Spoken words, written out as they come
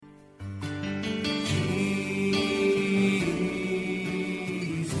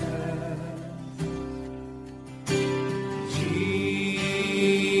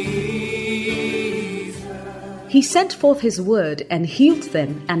He sent forth his word and healed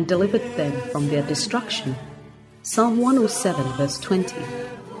them and delivered them from their destruction. Psalm 107 verse 20.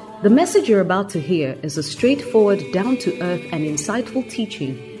 The message you're about to hear is a straightforward, down-to-earth and insightful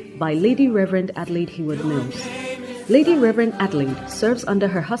teaching by Lady Reverend Adelaide Heward Mills. Lady Reverend Adelaide serves under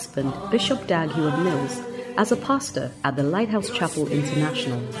her husband, Bishop Dag Heward Mills, as a pastor at the Lighthouse Chapel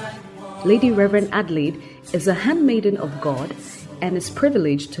International. Lady Reverend Adelaide is a handmaiden of God and is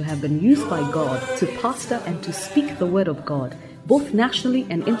privileged to have been used by God to pastor and to speak the word of God, both nationally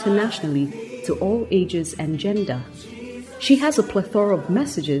and internationally, to all ages and gender. She has a plethora of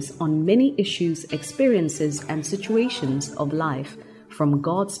messages on many issues, experiences, and situations of life from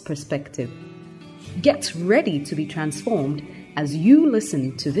God's perspective. Get ready to be transformed as you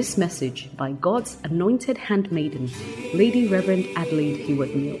listen to this message by God's anointed handmaiden, Lady Reverend Adelaide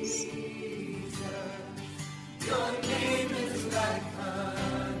Heward Mills.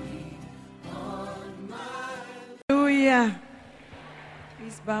 Hallelujah.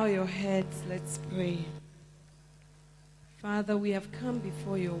 Please bow your heads. Let's pray. Father, we have come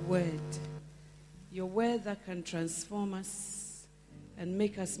before your word that can transform us and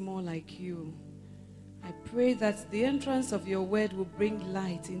make us more like you. I pray that the entrance of your word will bring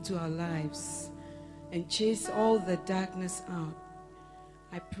light into our lives and chase all the darkness out.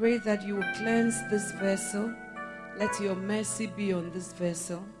 I pray that you will cleanse this vessel. Let your mercy be on this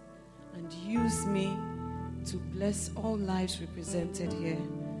vessel and use me to bless all lives represented here.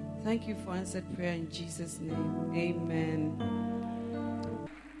 Thank you for answered prayer in Jesus' name. Amen.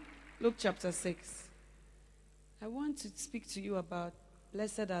 Luke chapter 6. I want to speak to you about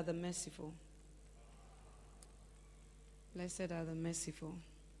blessed are the merciful. Blessed are the merciful.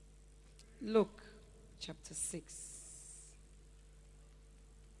 Luke chapter 6.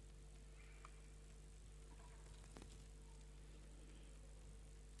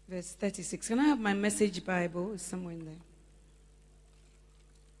 Verse 36. Can I have my Message Bible? It's somewhere in there.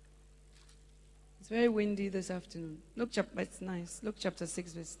 It's very windy this afternoon. It's nice. Luke chapter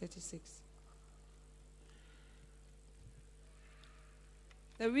 6, verse 36.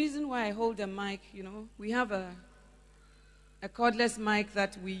 The reason why I hold a mic, we have a cordless mic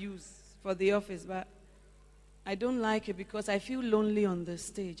that we use for the office, but I don't like it because I feel lonely on the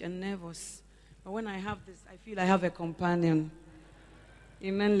stage and nervous. But when I have this, I feel I have a companion.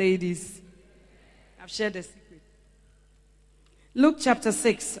 Amen, ladies. I've shared a secret. Luke chapter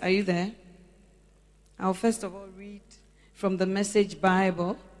 6. Are you there? I'll first of all read from the Message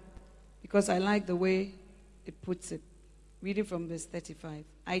Bible because I like the way it puts it. Reading from verse 35.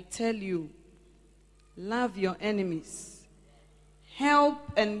 I tell you, love your enemies. Help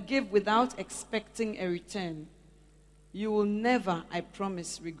and give without expecting a return. You will never, I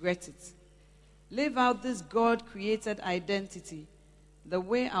promise, regret it. Live out this God-created identity the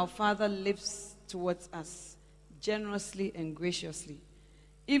way our Father lives towards us, generously and graciously.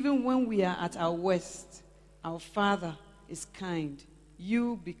 Even when we are at our worst, our Father is kind.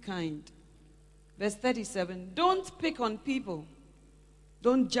 You be kind. Verse 37, don't pick on people.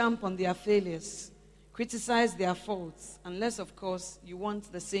 Don't jump on their failures. Criticize their faults, unless, of course, you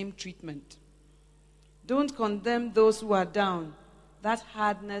want the same treatment. Don't condemn those who are down. That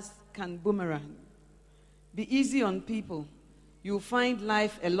hardness can boomerang. Be easy on people. You'll find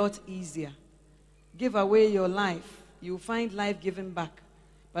life a lot easier. Give away your life. You'll find life given back.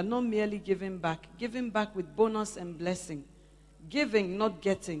 But not merely giving back with bonus and blessing. Giving, not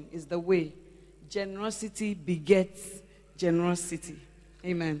getting, is the way. Generosity begets generosity.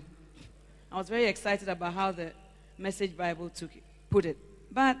 Amen. I was very excited about how the Message Bible put it.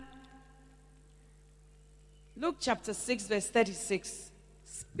 But Luke chapter 6, verse 36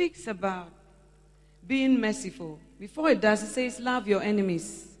 speaks about being merciful. Before it does, it says, love your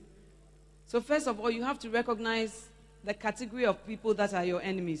enemies. So first of all, you have to recognize the category of people that are your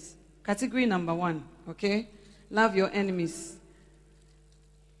enemies. Category number 1, okay? Love your enemies.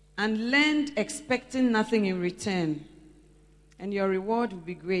 And lend expecting nothing in return. And your reward will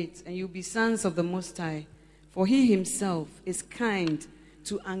be great, and you'll be sons of the Most High. For he himself is kind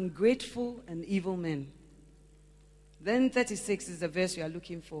to ungrateful and evil men. Then 36 is the verse you are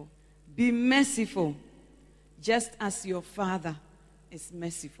looking for. Be merciful, just as your Father is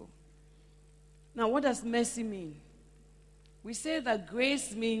merciful. Now, what does mercy mean? We say that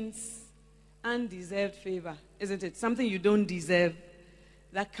grace means undeserved favor, isn't it? Something you don't deserve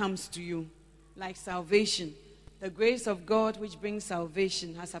that comes to you, like salvation. The grace of God which brings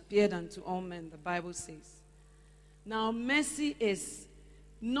salvation has appeared unto all men, the Bible says. Now, mercy is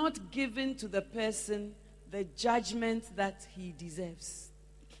not given to the person the judgment that he deserves.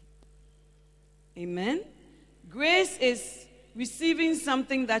 Amen? Grace is receiving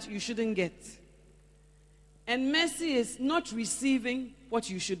something that you shouldn't get. And mercy is not receiving what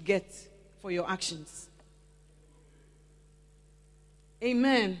you should get for your actions.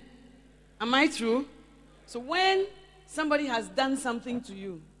 Amen. Am I true? So when somebody has done something to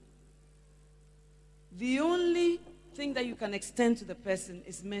you, the only thing that you can extend to the person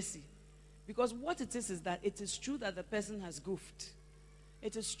is mercy. Because what it is that it is true that the person has goofed.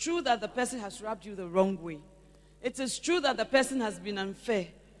 It is true that the person has rubbed you the wrong way. It is true that the person has been unfair.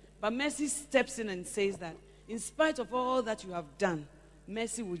 But mercy steps in and says that in spite of all that you have done,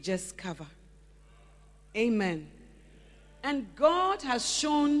 mercy will just cover. Amen. And God has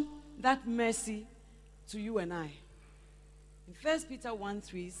shown that mercy to you and I. In 1 Peter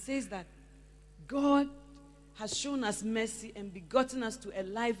 1:3, it says that God has shown us mercy and begotten us to a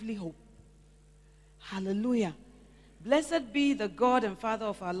lively hope. Hallelujah. Blessed be the God and Father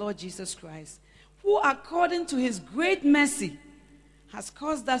of our Lord Jesus Christ, who according to his great mercy has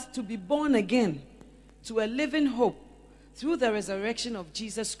caused us to be born again to a living hope through the resurrection of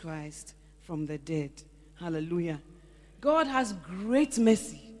Jesus Christ from the dead. Hallelujah. God has great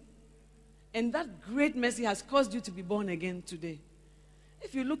mercy. And that great mercy has caused you to be born again today.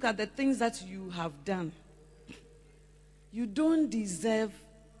 If you look at the things that you have done, you don't deserve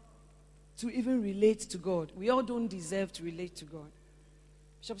to even relate to God. We all don't deserve to relate to God.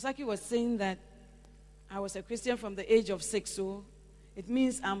 Bishop Saki was saying that I was a Christian from the age of 6, so it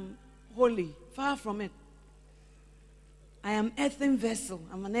means I'm holy. Far from it. I am earthen vessel.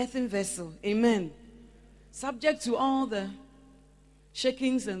 I'm an earthen vessel. Amen. Subject to all the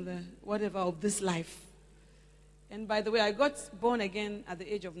shakings and the whatever of this life. And by the way, I got born again at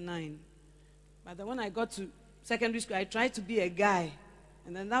the age of 9. But then when I got to secondary school, I tried to be a guy.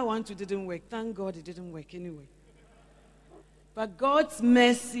 And then that one too didn't work. Thank God it didn't work anyway. But God's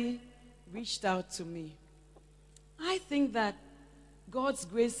mercy reached out to me. I think that God's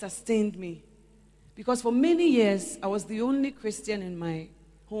grace sustained me. Because for many years, I was the only Christian in my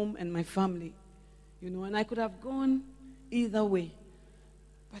home and my family. And I could have gone either way.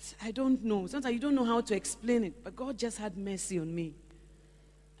 But I don't know. Sometimes you don't know how to explain it. But God just had mercy on me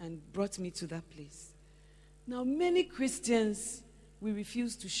and brought me to that place. Now, many Christians, we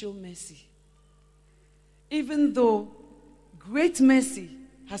refuse to show mercy. Even though great mercy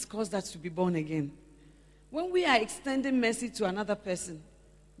has caused us to be born again. When we are extending mercy to another person,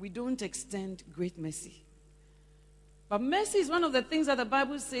 we don't extend great mercy. But mercy is one of the things that the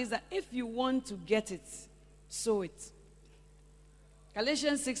Bible says that if you want to get it, sow it.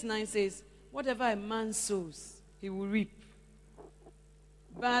 Galatians 6:9 says, whatever a man sows, he will reap.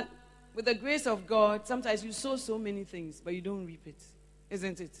 But with the grace of God, sometimes you sow so many things, but you don't reap it.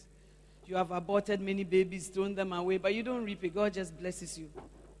 Isn't it? You have aborted many babies, thrown them away, but you don't reap it. God just blesses you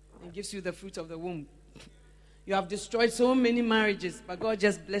and gives you the fruit of the womb. You have destroyed so many marriages, but God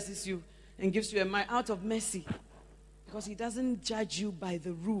just blesses you and gives you a marriage out of mercy. Because he doesn't judge you by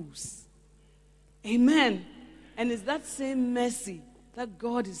the rules. Amen. And it's that same mercy that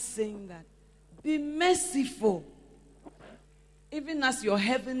God is saying that. Be merciful. Even as your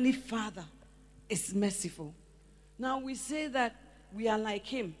heavenly Father is merciful. Now we say that we are like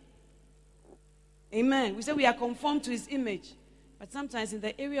him. Amen. We say we are conformed to his image. But sometimes in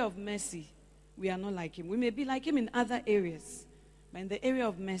the area of mercy, we are not like him. We may be like him in other areas. But in the area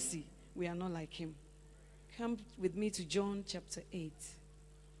of mercy, we are not like him. Come with me to John chapter 8.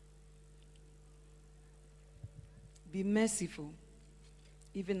 Be merciful,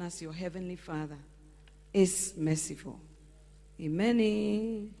 even as your heavenly Father is merciful.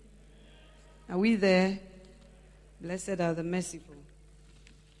 Amen. Are we there? Blessed are the merciful.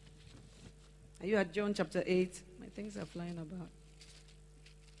 Are you at John chapter 8? My things are flying about.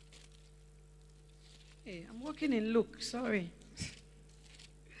 Hey, I'm walking in Luke. Sorry.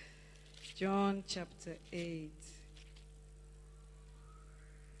 John chapter 8.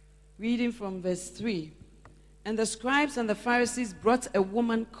 Reading from verse 3. And the scribes and the Pharisees brought a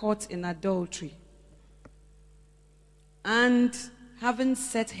woman caught in adultery. And having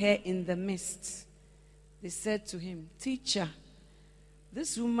set her in the midst, they said to him, Teacher,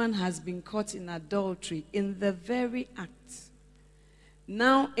 this woman has been caught in adultery in the very act.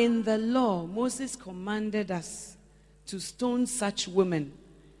 Now in the law, Moses commanded us to stone such women.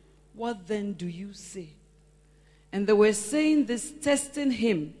 What then do you say? And they were saying this, testing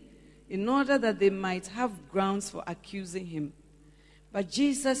him, in order that they might have grounds for accusing him. But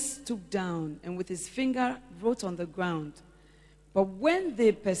Jesus stooped down and with his finger wrote on the ground. But when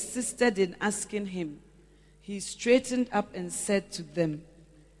they persisted in asking him, he straightened up and said to them,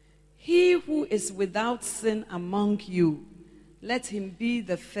 He who is without sin among you, let him be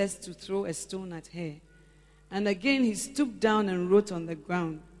the first to throw a stone at her. And again he stooped down and wrote on the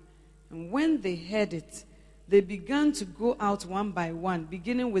ground. And when they heard it, they began to go out one by one,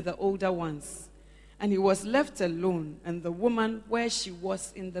 beginning with the older ones. And he was left alone, and the woman where she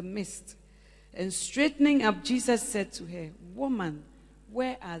was in the midst. And straightening up, Jesus said to her, "Woman,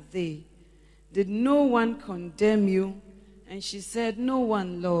 where are they? Did no one condemn you?" And she said, "No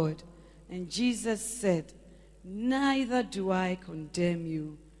one, Lord." And Jesus said, "Neither do I condemn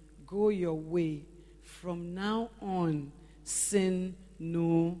you. Go your way. From now on, sin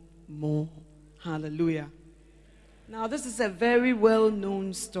no more." Hallelujah. Now, this is a very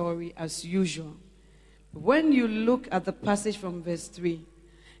well-known story as usual. When you look at the passage from verse 3,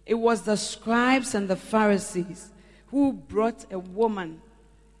 it was the scribes and the Pharisees who brought a woman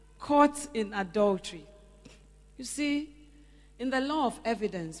caught in adultery. You see, in the law of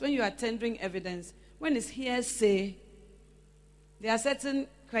evidence, when you are tendering evidence, when it's hearsay, there are certain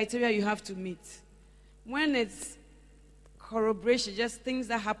criteria you have to meet. When it's corroboration, just things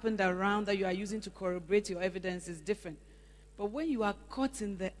that happened around that you are using to corroborate your evidence, is different. But when you are caught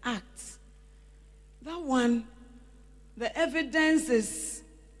in the act, that one, the evidence is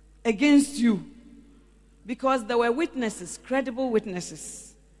against you. Because there were witnesses, credible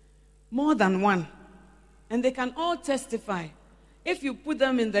witnesses, more than one. And they can all testify. If you put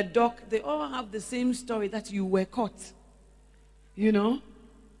them in the dock, they all have the same story, that you were caught. You know?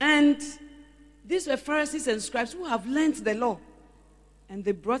 And these were Pharisees and scribes who have learned the law. And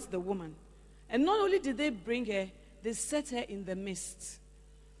they brought the woman. And not only did they bring her, they set her in the midst.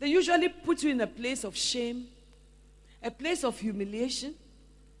 They usually put you in a place of shame, a place of humiliation,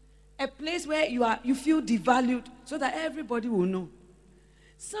 a place where you feel devalued, so that everybody will know.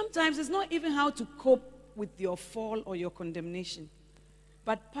 Sometimes it's not even how to cope with your fall or your condemnation,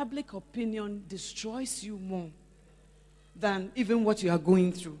 but public opinion destroys you more than even what you are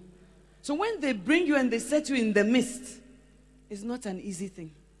going through. So when they bring you and they set you in the midst, it's not an easy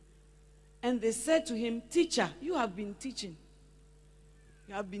thing. And they said to him, "Teacher, you have been teaching.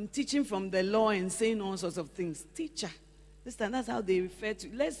 You have been teaching from the law and saying all sorts of things. Teacher." This time, that's how they refer to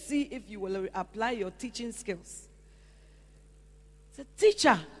you. Let's see if you will apply your teaching skills. Said,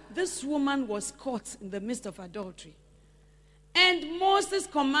 "Teacher, this woman was caught in the midst of adultery. And Moses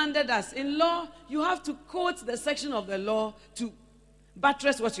commanded us. In law, you have to quote the section of the law to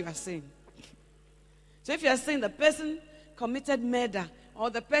buttress what you are saying. So if you are saying the person committed murder, or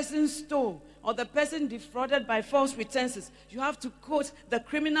the person stole, or the person defrauded by false pretenses, you have to quote the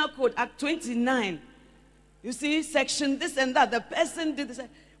criminal code, Act 29. You see, section this and that. The person did this.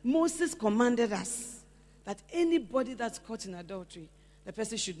 Moses commanded us that anybody that's caught in adultery, the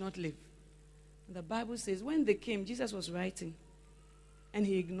person should not live." And the Bible says when they came, Jesus was writing, and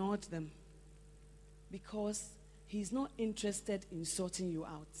he ignored them because he's not interested in sorting you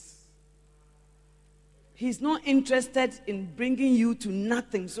out. He's not interested in bringing you to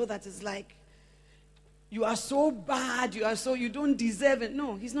nothing so that it's like you are so bad, you don't deserve it.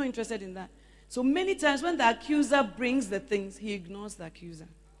 No, he's not interested in that. So many times when the accuser brings the things, he ignores the accuser.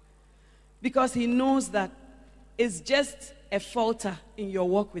 Because he knows that it's just a falter in your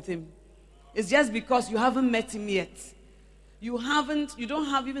walk with him. It's just because you haven't met him yet. You don't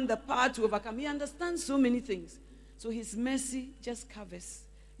have even the power to overcome. He understands so many things. So his mercy just covers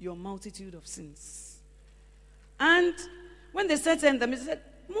your multitude of sins. And when they said to them, he said,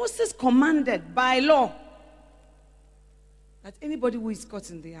 Moses commanded by law that anybody who is caught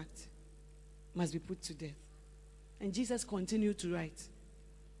in the act must be put to death. And Jesus continued to write.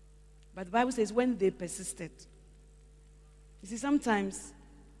 But the Bible says when they persisted. You see, sometimes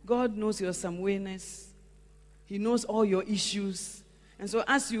God knows your some wayness. He knows all your issues. And so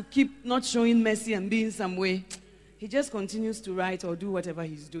as you keep not showing mercy and being some way, he just continues to write or do whatever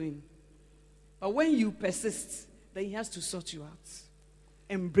he's doing. But when you persist, then he has to sort you out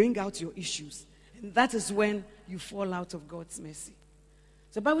and bring out your issues. And that is when you fall out of God's mercy.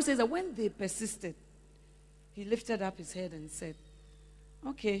 So the Bible says that when they persisted, he lifted up his head and said,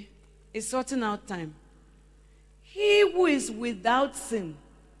 okay, it's sorting out time. He who is without sin,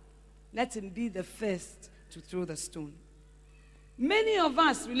 let him be the first to throw the stone. Many of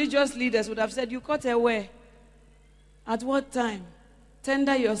us, religious leaders, would have said, you caught her where? At what time?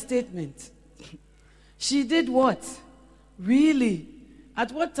 Tender your statement. She did what? Really?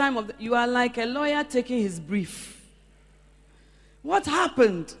 At what time you are like a lawyer taking his brief. What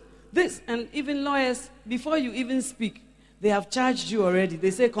happened? This, and even lawyers, before you even speak, they have charged you already. They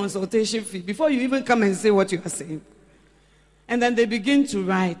say consultation fee before you even come and say what you are saying. And then they begin to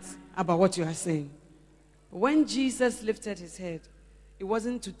write about what you are saying. When Jesus lifted his head, it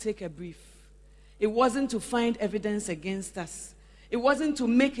wasn't to take a brief. It wasn't to find evidence against us. It wasn't to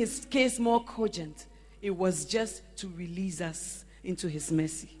make his case more cogent. It was just to release us into his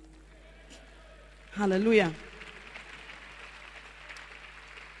mercy. Hallelujah.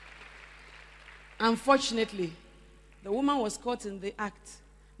 Unfortunately, the woman was caught in the act.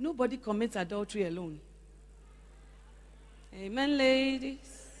 Nobody commits adultery alone. Amen,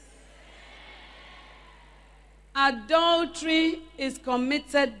 ladies. Adultery is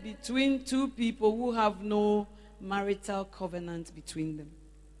committed between two people who have no marital covenant between them.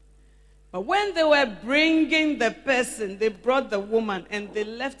 But when they were bringing the person, they brought the woman and they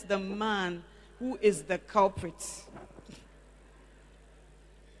left the man who is the culprit.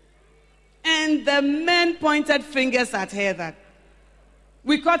 And the men pointed fingers at her that,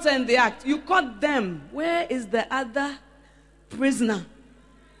 we caught her in the act. You caught them. Where is the other prisoner?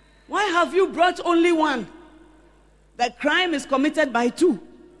 Why have you brought only one? The crime is committed by two.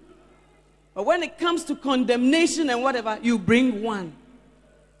 But when it comes to condemnation and whatever, you bring one.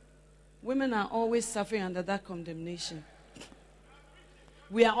 Women are always suffering under that condemnation.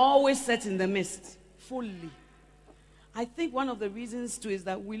 We are always set in the midst, fully. I think one of the reasons too is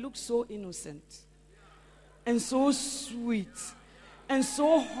that we look so innocent and so sweet and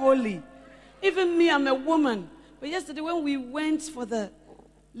so holy. Even me, I'm a woman. But yesterday when we went for the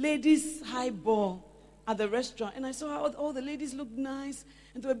ladies' highball at the restaurant, and I saw how all the ladies looked nice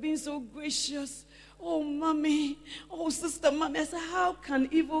and they were being so gracious. Oh, mommy. Oh, sister, mommy. I said, how can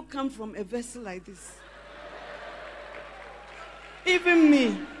evil come from a vessel like this? Even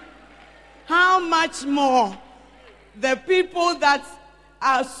me. How much more the people that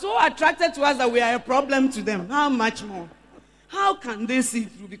are so attracted to us that we are a problem to them? How much more? How can they see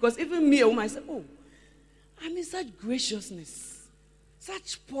through? Because even me, a woman, I said, oh, I'm in such graciousness,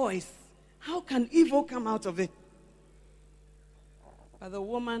 such poise. How can evil come out of it? But the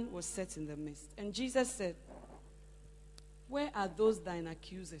woman was set in the midst. And Jesus said, where are those thine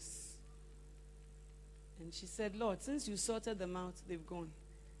accusers? And she said, Lord, since you sorted them out, they've gone.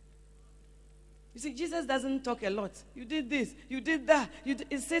 You see, Jesus doesn't talk a lot. You did this, you did that.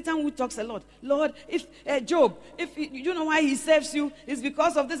 It's Satan who talks a lot. Lord, if Job, if you know why he serves you, it's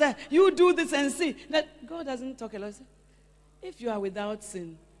because of this. You do this and see. That God doesn't talk a lot. If you are without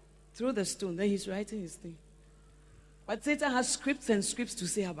sin, throw the stone. Then he's writing his thing. But Satan has scripts and scripts to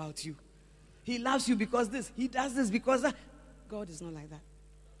say about you. He loves you because this. He does this because that. God is not like that.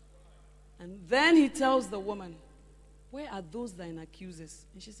 And then he tells the woman, where are those thine accusers?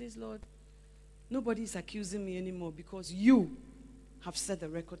 And she says, Lord, nobody is accusing me anymore because you have set the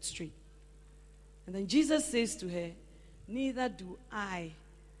record straight. And then Jesus says to her, neither do I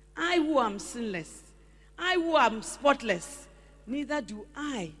who am sinless, I who am spotless, neither do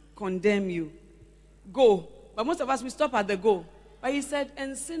I condemn you. Go. But most of us, we stop at the go. But he said,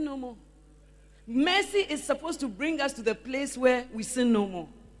 and sin no more. Mercy is supposed to bring us to the place where we sin no more.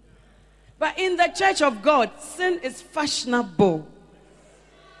 But in the church of God, sin is fashionable.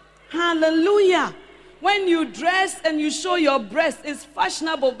 Hallelujah. When you dress and you show your breast, it's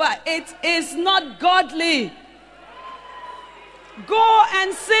fashionable, but it is not godly. Go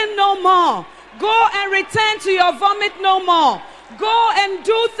and sin no more. Go and return to your vomit no more. Go and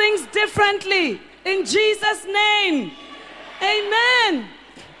do things differently. In Jesus' name. Amen.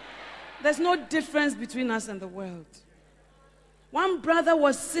 There's no difference between us and the world. One brother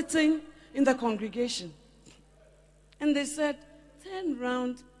was sitting in the congregation, and they said, turn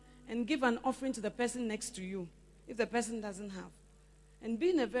round and give an offering to the person next to you, if the person doesn't have. And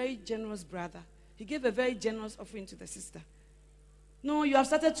being a very generous brother, he gave a very generous offering to the sister. No, you have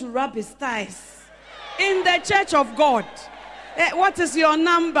started to rub his thighs. In the church of God. What is your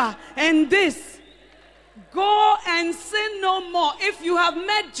number? And this. Go and sin no more. If you have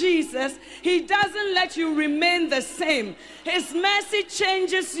met Jesus, he doesn't let you remain the same. His mercy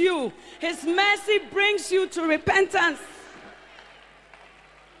changes you. His mercy brings you to repentance.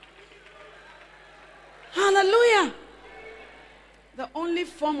 Hallelujah. The only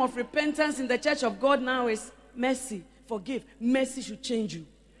form of repentance in the church of God now is mercy. Forgive. Mercy should change you.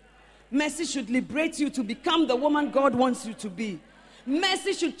 Mercy should liberate you to become the woman God wants you to be.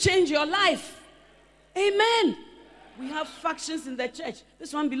 Mercy should change your life. Amen. We have factions in the church.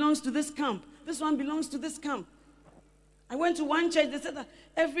 This one belongs to this camp. This one belongs to this camp. I went to one church. They said that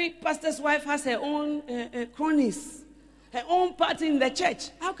every pastor's wife has her own cronies, her own party in the church.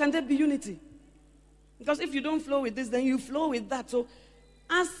 How can there be unity? Because if you don't flow with this, then you flow with that. So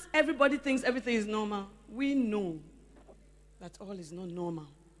as everybody thinks everything is normal, we know that all is not normal.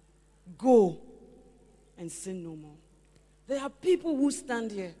 Go and sin no more. There are people who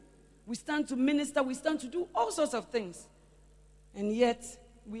stand here. We stand to minister. We stand to do all sorts of things. And yet,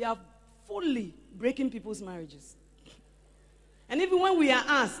 we are fully breaking people's marriages. And even when we are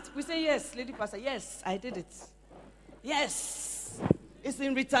asked, we say, yes, Lady Pastor, yes, I did it. Yes. It's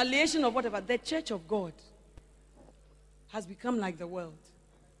in retaliation of whatever. The church of God has become like the world.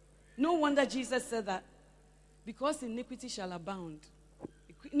 No wonder Jesus said that because iniquity shall abound,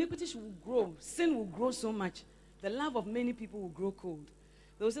 iniquity will grow, sin will grow so much, the love of many people will grow cold.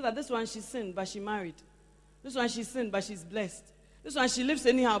 They will say that this one she sinned, but she married. This one she sinned, but she's blessed. This one she lives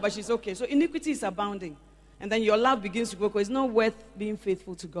anyhow, but she's okay. So iniquity is abounding. And then your love begins to grow cold. It's not worth being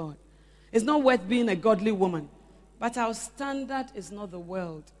faithful to God. It's not worth being a godly woman. But our standard is not the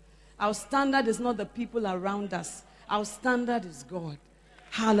world. Our standard is not the people around us. Our standard is God.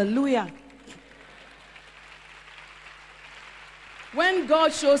 Hallelujah. When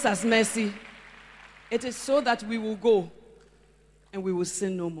God shows us mercy, it is so that we will go and we will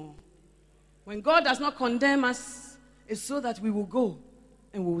sin no more. When God does not condemn us, it's so that we will go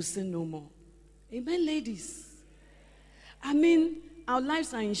and we will sin no more. Amen, ladies. I mean, our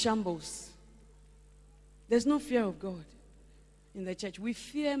lives are in shambles. There's no fear of God in the church. We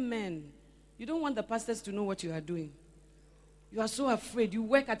fear men. You don't want the pastors to know what you are doing. You are so afraid. You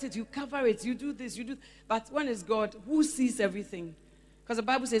work at it. You cover it. You do this. You do. But when it's God who sees everything? Because the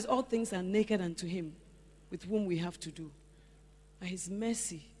Bible says all things are naked unto him with whom we have to do. But his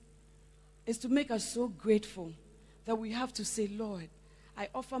mercy is to make us so grateful that we have to say, Lord, I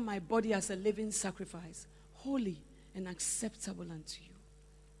offer my body as a living sacrifice, holy and acceptable unto you,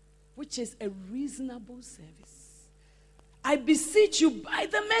 which is a reasonable service. I beseech you by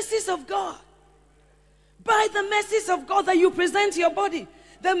the mercies of God, by the mercies of God, that you present your body.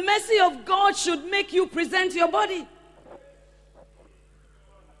 The mercy of God should make you present your body.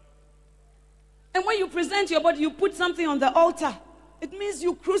 And when you present your body, you put something on the altar. It means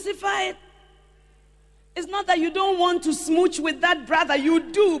you crucify it. It's not that you don't want to smooch with that brother.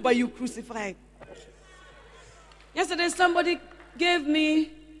 You do, but you crucify it. Yesterday, somebody gave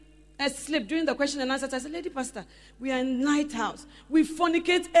me a slip during the question and answer. I said, Lady Pastor, we are in Lighthouse. We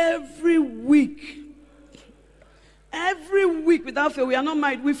fornicate every week. Every week without fail. We are not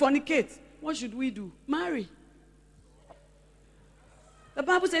married. We fornicate. What should we do? Marry. The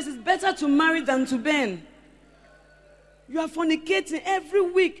Bible says it's better to marry than to burn. You are fornicating every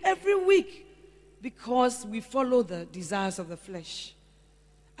week, because we follow the desires of the flesh.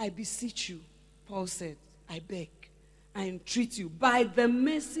 I beseech you, Paul said, I beg, I entreat you, by the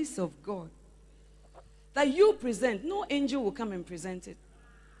mercies of God, that you present. No angel will come and present it.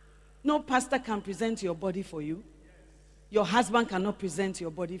 No pastor can present your body for you. Your husband cannot present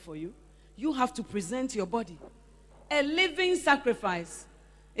your body for you. You have to present your body. A living sacrifice.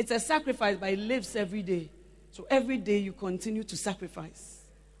 It's a sacrifice, but it lives every day. So every day you continue to sacrifice.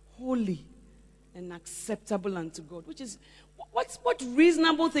 Holy and acceptable unto God. Which is, what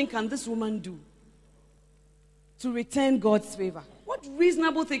reasonable thing can this woman do to return God's favor? What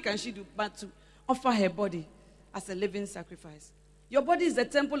reasonable thing can she do but to offer her body as a living sacrifice? Your body is the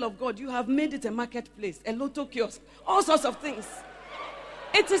temple of God. You have made it a marketplace, a lotto kiosk, all sorts of things.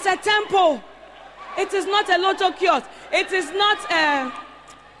 It is a temple. It is not a lotto kiosk. It is not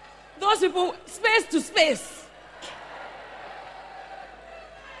those people, space to space.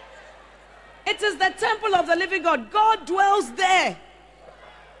 It is the temple of the living God. God dwells there.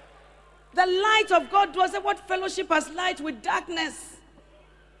 The light of God dwells there. What fellowship has light with darkness?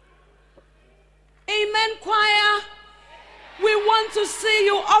 Amen, choir. We want to see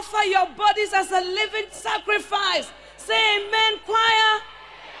you offer your bodies as a living sacrifice. Say amen, choir.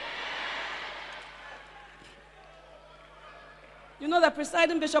 You know, the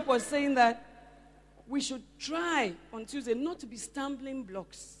presiding bishop was saying that we should try on Tuesday not to be stumbling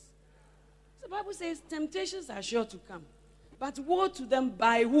blocks. The Bible says temptations are sure to come, but woe to them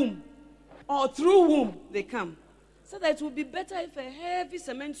by whom or through whom they come. So that it would be better if a heavy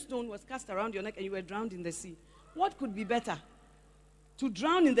cement stone was cast around your neck and you were drowned in the sea. What could be better? To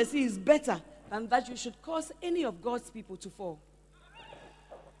drown in the sea is better than that you should cause any of God's people to fall.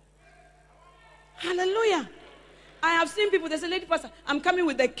 Hallelujah. I have seen people, they say, Lady Pastor, I'm coming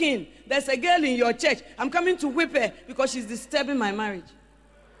with a cane. There's a girl in your church. I'm coming to whip her because she's disturbing my marriage.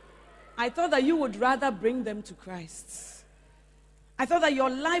 I thought that you would rather bring them to Christ. I thought that your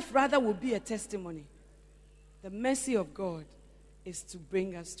life rather would be a testimony. The mercy of God is to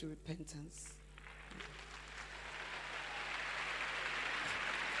bring us to repentance.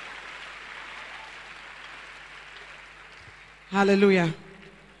 Hallelujah.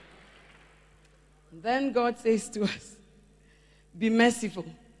 Then God says to us, be merciful,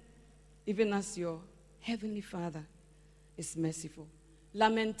 even as your heavenly Father is merciful.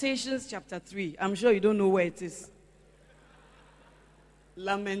 Lamentations chapter 3. I'm sure you don't know where it is.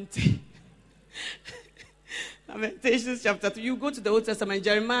 Lamentations chapter 3. You go to the Old Testament,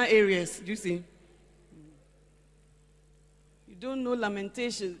 Jeremiah areas. Do you see? You don't know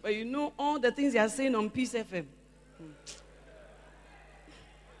Lamentations, but you know all the things they are saying on Peace FM.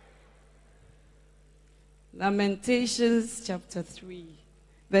 Lamentations chapter 3,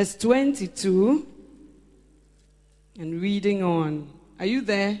 verse 22, and reading on. Are you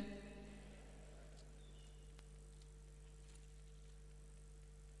there?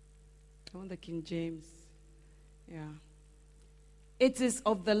 I want the King James. Yeah. It is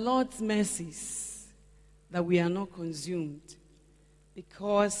of the Lord's mercies that we are not consumed,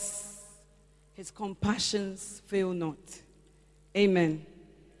 because his compassions fail not. Amen.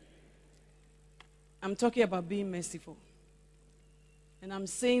 I'm talking about being merciful. And I'm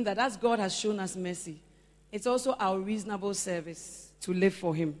saying that as God has shown us mercy, it's also our reasonable service to live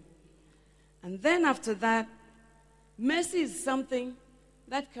for him. And then after that, mercy is something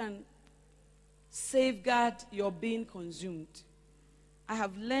that can safeguard your being consumed. I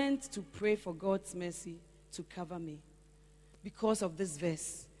have learned to pray for God's mercy to cover me because of this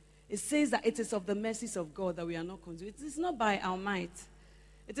verse. It says that it is of the mercies of God that we are not consumed. It is not by our might.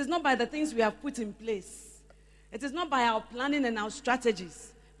 It is not by the things we have put in place. It is not by our planning and our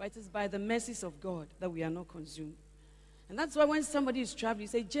strategies, but it is by the mercies of God that we are not consumed. And that's why when somebody is traveling, you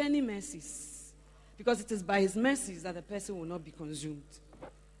say, journey mercies. Because it is by his mercies that the person will not be consumed.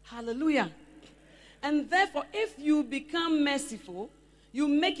 Hallelujah. And therefore, if you become merciful, you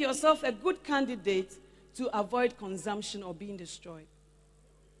make yourself a good candidate to avoid consumption or being destroyed.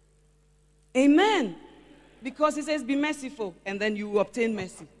 Amen. Because he says, be merciful, and then you will obtain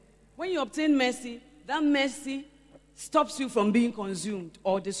mercy. When you obtain mercy, that mercy stops you from being consumed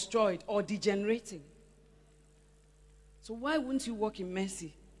or destroyed or degenerating. So why wouldn't you walk in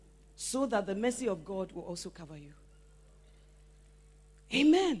mercy? So that the mercy of God will also cover you.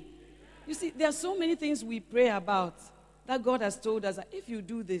 Amen. You see, there are so many things we pray about that God has told us that if you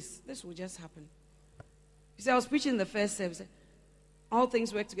do this, this will just happen. You see, I was preaching in the first service. All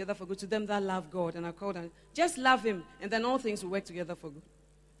things work together for good to them that love God. And I called on, just love him, and then all things will work together for good.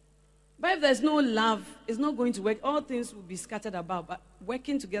 But if there's no love, it's not going to work. All things will be scattered about. But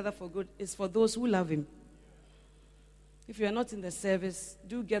working together for good is for those who love him. If you are not in the service,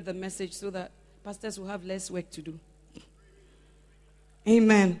 do get the message so that pastors will have less work to do.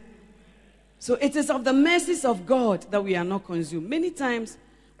 Amen. So it is of the mercies of God that we are not consumed. Many times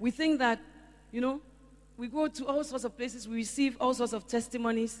we think that, we go to all sorts of places, we receive all sorts of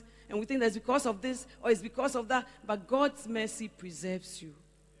testimonies, and we think that it's because of this or it's because of that. But God's mercy preserves you.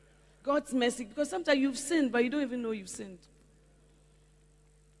 God's mercy, because sometimes you've sinned, but you don't even know you've sinned.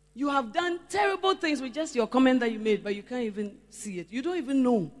 You have done terrible things with just your comment that you made, but you can't even see it. You don't even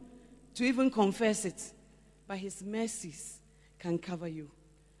know to even confess it. But his mercies can cover you.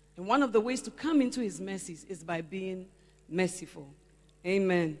 And one of the ways to come into his mercies is by being merciful.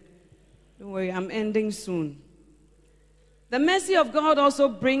 Amen. Don't worry, I'm ending soon. The mercy of God also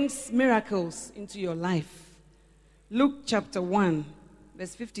brings miracles into your life. Luke chapter 1,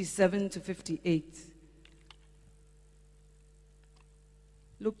 verse 57 to 58.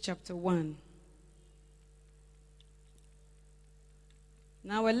 Luke chapter 1.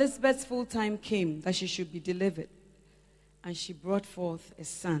 Now Elizabeth's full time came that she should be delivered, and she brought forth a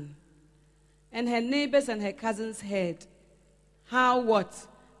son. And her neighbors and her cousins heard how what?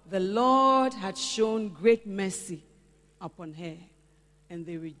 The Lord had shown great mercy upon her, and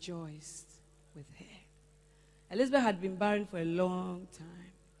they rejoiced with her. Elizabeth had been barren for a long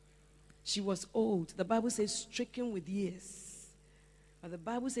time. She was old. The Bible says stricken with years. But the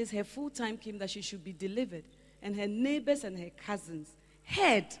Bible says her full time came that she should be delivered, and her neighbors and her cousins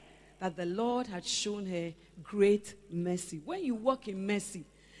heard that the Lord had shown her great mercy. When you walk in mercy,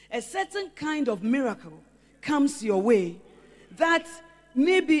 a certain kind of miracle comes your way that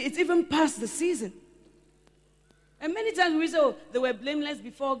maybe it's even past the season. And many times we say, oh, they were blameless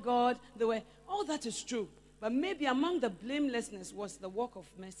before God. All that is true. But maybe among the blamelessness was the work of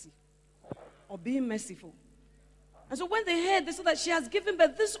mercy or being merciful. And so when they heard, they saw that she has given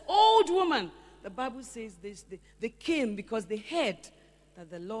birth. This old woman, the Bible says they came because they heard that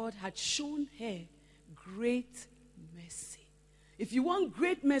the Lord had shown her great mercy. If you want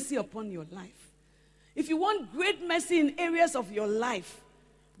great mercy upon your life, if you want great mercy in areas of your life,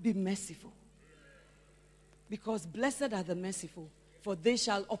 be merciful. Because blessed are the merciful, for they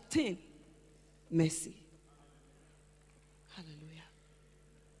shall obtain mercy. Hallelujah.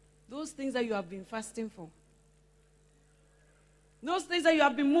 Those things that you have been fasting for, those things that you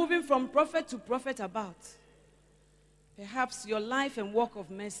have been moving from prophet to prophet about, perhaps your life and walk of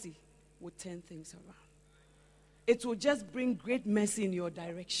mercy will turn things around. It will just bring great mercy in your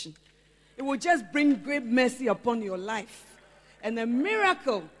direction. It will just bring great mercy upon your life. And a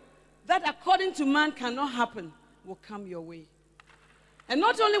miracle that according to man cannot happen will come your way. And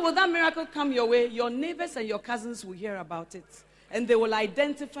not only will that miracle come your way, your neighbors and your cousins will hear about it. And they will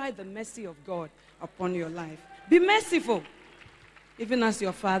identify the mercy of God upon your life. Be merciful, even as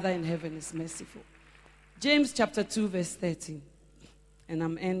your Father in heaven is merciful. James chapter 2, verse 13. And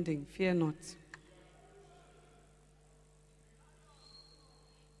I'm ending. Fear not.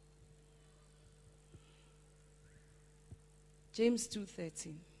 James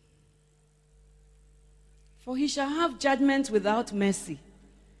 2:13. For he shall have judgment without mercy,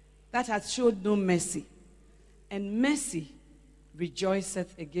 that hath showed no mercy, and mercy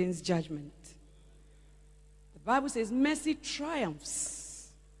rejoiceth against judgment. The Bible says mercy triumphs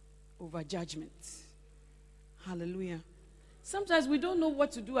over judgment. Hallelujah. Sometimes we don't know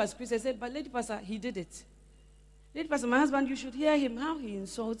what to do as Christians. I say, but Lady Pastor, he did it. Lady Pastor, my husband, you should hear him, how he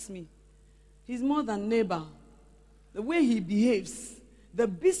insults me. He's more than neighbor. The way he behaves, the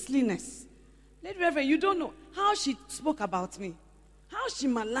beastliness. Lady Reverend, you don't know how she spoke about me, how she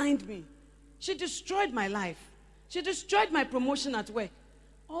maligned me. She destroyed my life. She destroyed my promotion at work.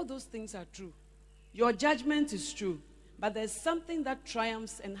 All those things are true. Your judgment is true. But there's something that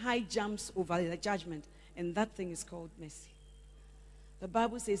triumphs and high jumps over the judgment. And that thing is called mercy. The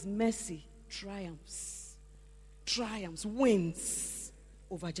Bible says mercy triumphs, wins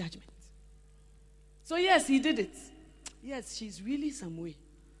over judgment. So yes, he did it. Yes, she's really some way.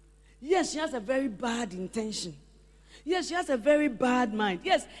 Yes, she has a very bad intention. Yes, she has a very bad mind.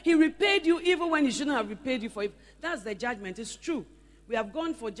 Yes, he repaid you even when he shouldn't have repaid you for it. That's the judgment. It's true. We have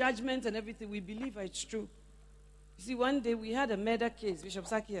gone for judgment and everything. We believe it's true. You see, one day we had a murder case, Bishop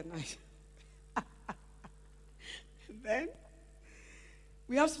Saki and I. Then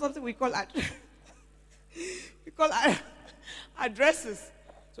we have something we call addresses.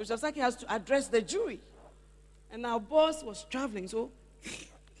 So Bishop Saki has to address the jury. And our boss was traveling, so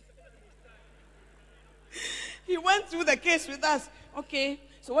he went through the case with us. Okay,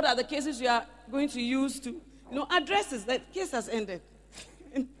 so what are the cases you are going to use to, addresses? The case has ended.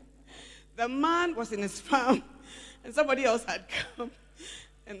 The man was in his farm, and somebody else had come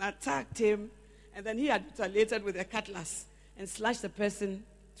and attacked him, and then he had retaliated with a cutlass and slashed the person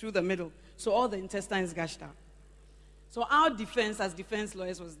through the middle. So all the intestines gushed out. So our defense as defense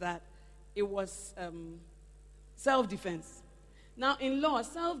lawyers was that it was self-defense. Now, in law,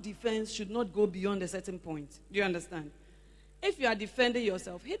 self-defense should not go beyond a certain point. Do you understand? If you are defending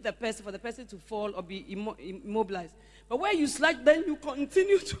yourself, hit the person for the person to fall or be immobilized. But when you slash, then you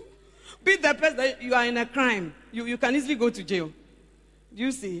continue to beat the person, you are in a crime. You can easily go to jail. Do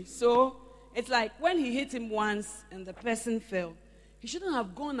you see? So, it's like when he hit him once and the person fell, he shouldn't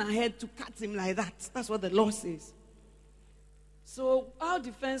have gone ahead to cut him like that. That's what the law says. So, our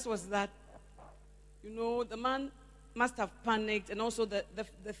defense was that, the man must have panicked, and also the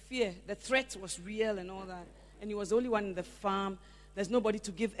fear, the threat was real and all that. And he was the only one in the farm. There's nobody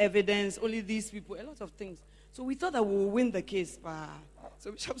to give evidence, only these people, a lot of things. So we thought that we would win the case.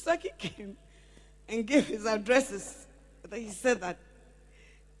 So Bishop Saki came and gave his addresses. He said that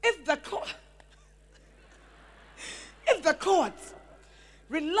if the court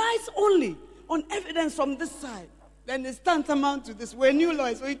relies only on evidence from this side, then it's tantamount to this. We're new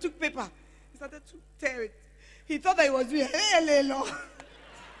lawyers, so he took paper. He started to tear it. He thought that he was doing LA law.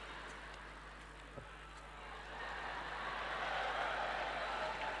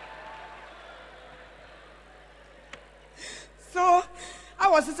 So I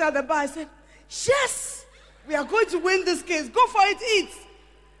was sitting at the bar. I said, yes, we are going to win this case. Go for it, eat.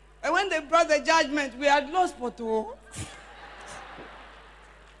 And when they brought the judgment, we had lost Poto.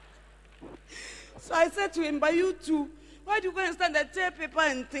 So I said to him, but you too, why do you go and stand and tear paper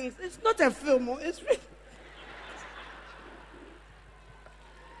and things? It's not a film, it's real.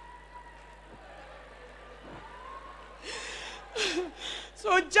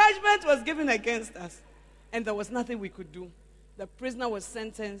 So judgment was given against us, and there was nothing we could do. The prisoner was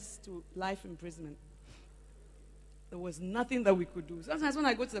sentenced to life imprisonment. There was nothing that we could do. Sometimes when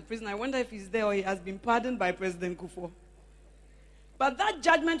I go to the prison, I wonder if he's there or he has been pardoned by President Kufuor. But that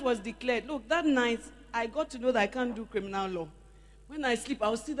judgment was declared. Look, that night, I got to know that I can't do criminal law. When I sleep,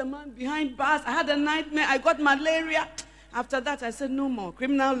 I'll see the man behind bars. I had a nightmare. I got malaria. After that, I said, no more.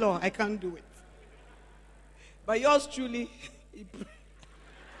 Criminal law, I can't do it. But yours truly,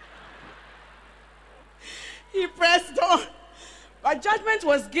 he pressed on. But judgment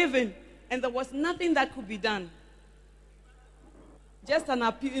was given, and there was nothing that could be done. Just an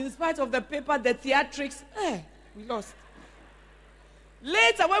appeal. In spite of the paper, the theatrics, we lost.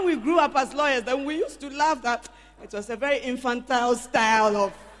 Later, when we grew up as lawyers, then we used to laugh that it was a very infantile style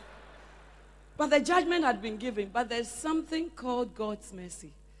of. But the judgment had been given. But there's something called God's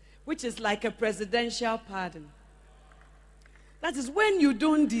mercy, which is like a presidential pardon. That is when you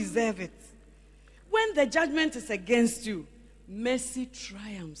don't deserve it. When the judgment is against you, mercy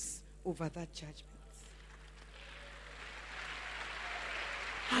triumphs over that judgment.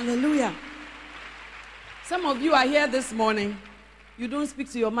 Hallelujah. Some of you are here this morning. You don't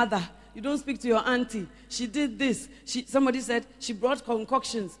speak to your mother. You don't speak to your auntie. She did this. Somebody said she brought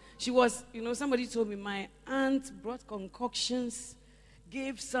concoctions. Somebody told me my aunt brought concoctions,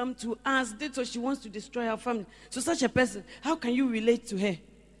 gave some to us, did so she wants to destroy our family. So such a person, how can you relate to her?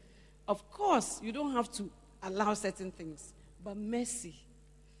 Of course, you don't have to allow certain things, but mercy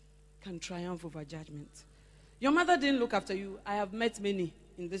can triumph over judgment. Your mother didn't look after you. I have met many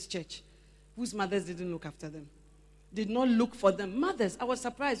in this church whose mothers didn't look after them. Did not look for them. Mothers, I was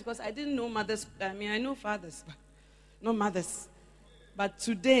surprised because I didn't know mothers. I know fathers, but not mothers. But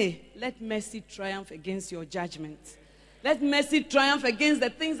today, let mercy triumph against your judgment. Let mercy triumph against the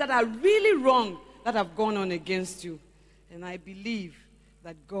things that are really wrong that have gone on against you. And I believe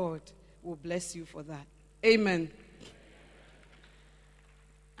that God will bless you for that. Amen.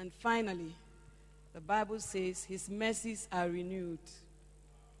 And finally, the Bible says his mercies are renewed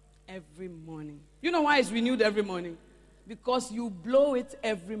every morning. You know why it's renewed every morning? Because you blow it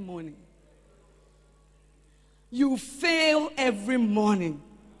every morning. You fail every morning.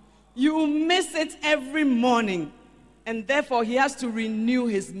 You miss it every morning. And therefore, he has to renew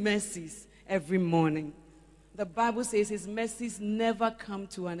his mercies every morning. The Bible says his mercies never come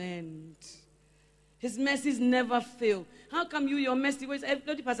to an end. His mercies never fail. How come your mercy was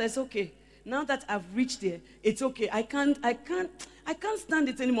everybody pastor, it's okay. Now that I've reached there, it's okay. I can't stand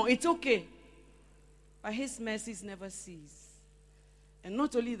it anymore. It's okay. But his mercies never cease. And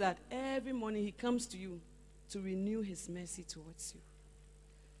not only that, every morning he comes to you to renew his mercy towards you.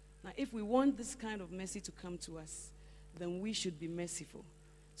 Now, if we want this kind of mercy to come to us, then we should be merciful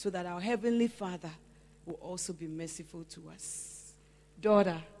so that our Heavenly Father will also be merciful to us.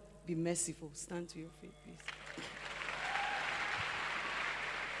 Daughter, be merciful. Stand to your feet, please.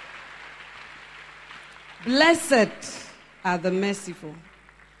 Blessed are the merciful.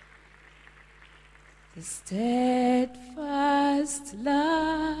 The steadfast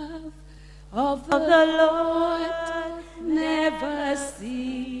love of the Lord never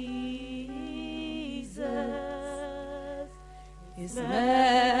ceases. His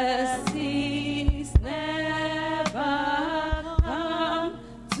mercies never come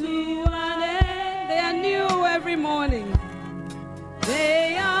to an end. They are new every morning.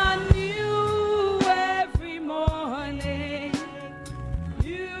 They are new every morning.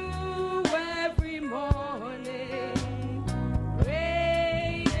 New every morning.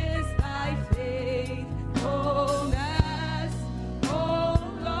 Great is thy faithfulness, O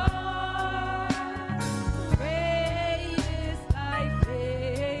Lord. Great is thy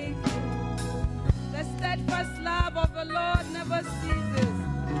faithfulness. The steadfast love of the Lord never ceases.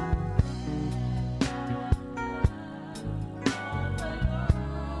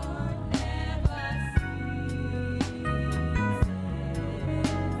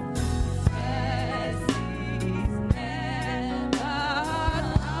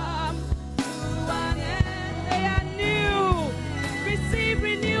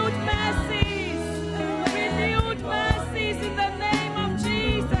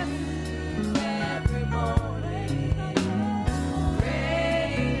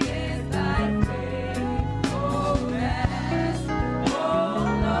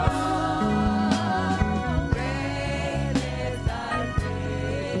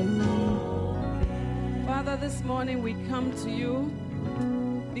 This morning we come to you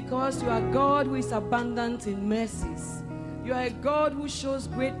because you are God who is abundant in mercies. You are a God who shows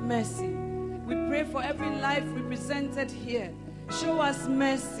great mercy. We pray for every life represented here. Show us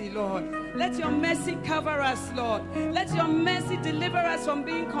mercy, Lord. Let your mercy cover us, Lord. Let your mercy deliver us from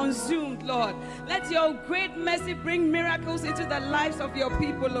being consumed, Lord. Let your great mercy bring miracles into the lives of your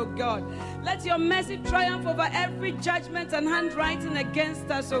people, oh God. Let your mercy triumph over every judgment and handwriting against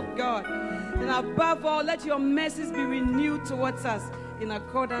us, oh God. And above all, let your mercies be renewed towards us in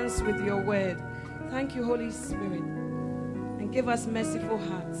accordance with your word. Thank you, Holy Spirit. And give us merciful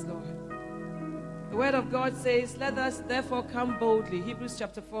hearts, Lord. The word of God says, let us therefore come boldly, Hebrews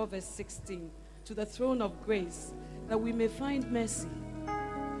chapter 4, verse 16, to the throne of grace, that we may find mercy.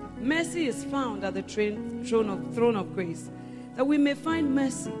 Mercy is found at the throne of grace, that we may find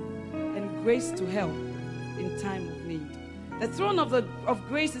mercy and grace to help in time of need. The throne of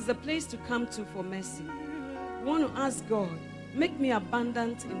grace is the place to come to for mercy. We want to ask God, make me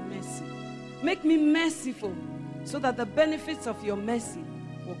abundant in mercy. Make me merciful so that the benefits of your mercy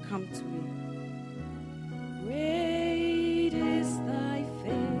will come to me. Great is thy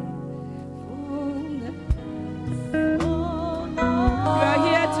faithfulness, O Lord.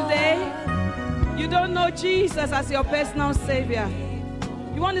 Jesus as your personal Savior.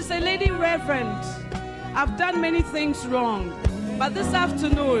 You want to say, Lady Reverend, I've done many things wrong, but this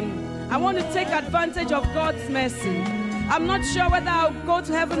afternoon, I want to take advantage of God's mercy. I'm not sure whether I'll go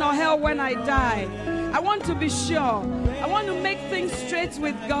to heaven or hell when I die. I want to be sure. I want to make things straight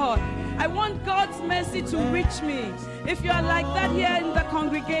with God. I want God's mercy to reach me. If you are like that here in the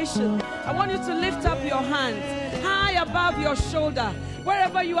congregation, I want you to lift up your hands high above your shoulder,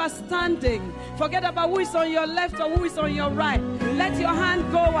 wherever you are standing. Forget about who is on your left or who is on your right. Let your hand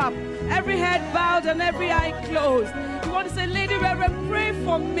go up, every head bowed and every eye closed. You want to say, Lady Reverend, pray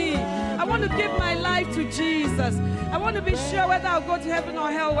for me. I want to give my life to Jesus. I want to be sure whether I'll go to heaven or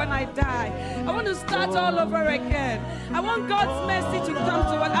hell when I die. I want to start all over again. I want God's mercy to come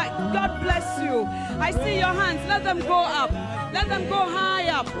to us. God bless you. I see your hands. Let them go up. Let them go high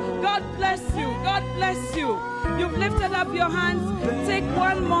up. God bless you. God bless you. You've lifted up your hands. Take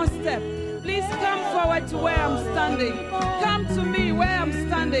one more step. Please come forward to where I'm standing. Come to me where I'm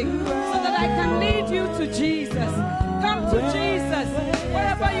standing so that I can lead you to Jesus. Come to Jesus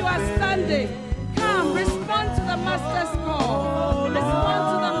wherever you are standing. Come, respond to the Master's call. Respond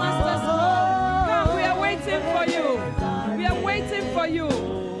to the Master's call. Come, we are waiting for you. We are waiting for you.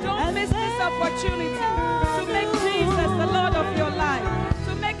 Don't miss this opportunity to make Jesus the Lord of your life,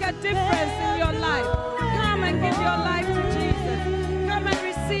 to make a difference in your life. Come and give your life to Jesus. Come and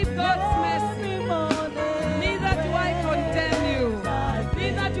receive God's mercy. Neither do I condemn you.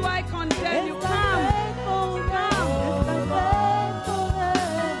 Neither do I condemn you. Come. Come.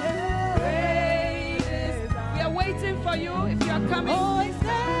 We are waiting for you. If you are coming, please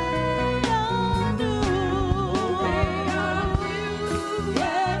come.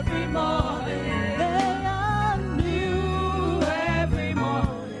 Every morning. Every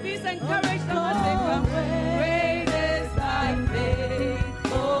morning. Please encourage them as they come. Great is thy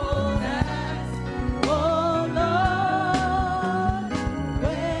faithfulness, oh Lord.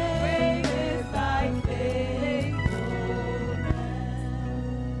 Great is thy faithfulness.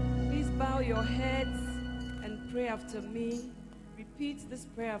 Please bow your heads and pray after me. Repeat this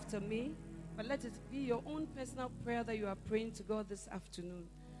prayer after me, but let it be your own personal prayer that you are praying to God this afternoon.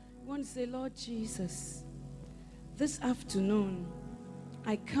 You want to say, Lord Jesus, this afternoon,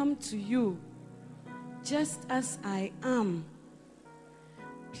 I come to you just as I am.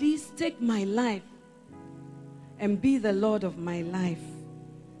 Please take my life and be the Lord of my life.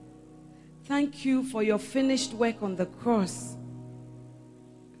 Thank you for your finished work on the cross.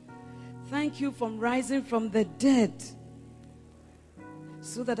 Thank you for rising from the dead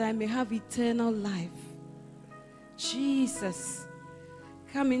so that I may have eternal life. Jesus,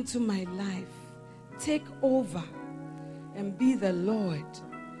 come into my life. Take over and be the Lord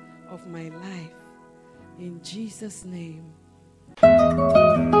of my life. In Jesus' name.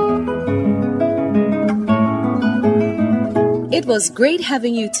 It was great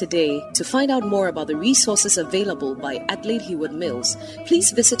having you today. To find out more about the resources available by Adelaide Heward Mills,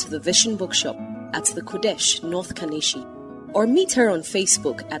 please visit the Vision Bookshop at the Kudesh, North Kanishi, or meet her on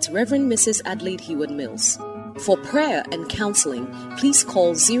Facebook at Reverend Mrs. Adelaide Heward Mills. For prayer and counseling, please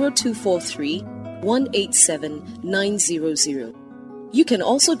call 0243 187 900. You can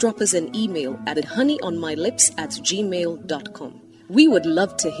also drop us an email at honeyonmylips@gmail.com. We would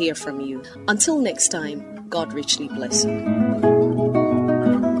love to hear from you. Until next time, God richly bless you.